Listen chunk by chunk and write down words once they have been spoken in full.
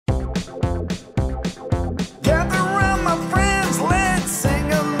Gather round, my friends, let's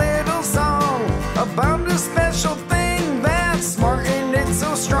sing a little song about a special thing that's smart and it's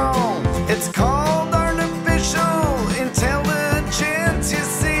so strong. It's called artificial intelligence. You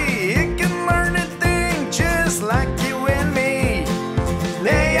see, it can learn a thing just like you and me.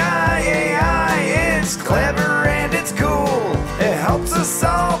 AI, it's clever and it's cool. It helps us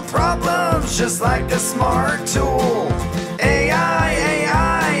solve problems just like a smart tool. AI,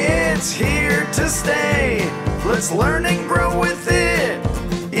 it's here to stay. Let's learn and grow with it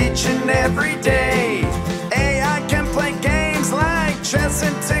each and every day. AI can play games like chess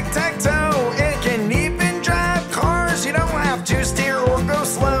and tic-tac-toe. It can even drive cars, you don't have to steer or go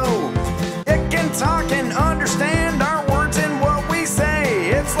slow. It can talk and understand our words and what we say.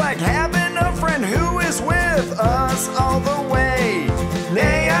 It's like having a friend who is with us all the way.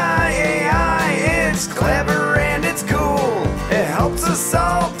 AI, it's clever and it's cool. It helps us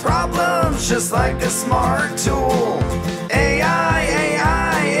solve problems just like a smart tool. AI,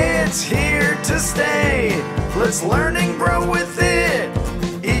 it's here to stay. Let's learn and grow with it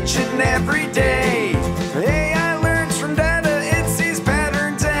each and every day. AI learns from data, it sees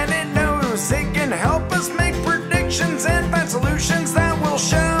patterns and it knows. It can help us make predictions and find solutions that will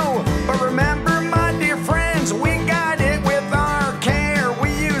show. But remember, my dear friends, we guide it with our care. We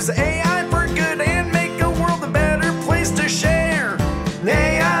use AI for good and make a world a better place to share.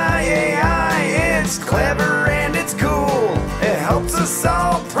 AI, it's clever and it's cool. It helps us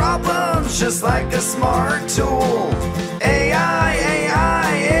solve problems just like a smart tool. AI,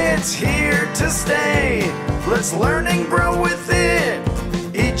 it's here to stay. Let's learn and grow with it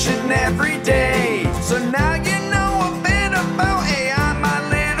each and every day. So now you know a bit about AI, my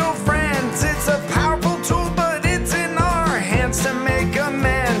little friends. It's a powerful tool, but it's in our hands to make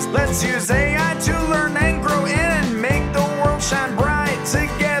amends. Let's use AI to learn and grow and make the world shine bright.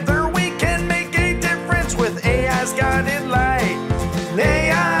 Together we can make a difference with AI's guided light.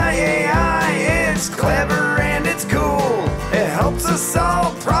 AI, it's clever and it's cool. It helps us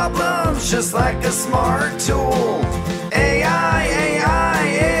solve problems just like a smart tool. AI,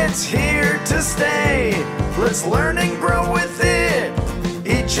 it's here to stay. Let's learn and grow with it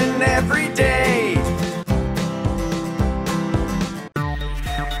each and every day.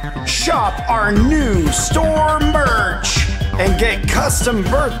 Shop our new store merch and get custom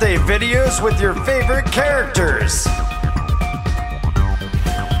birthday videos with your favorite characters.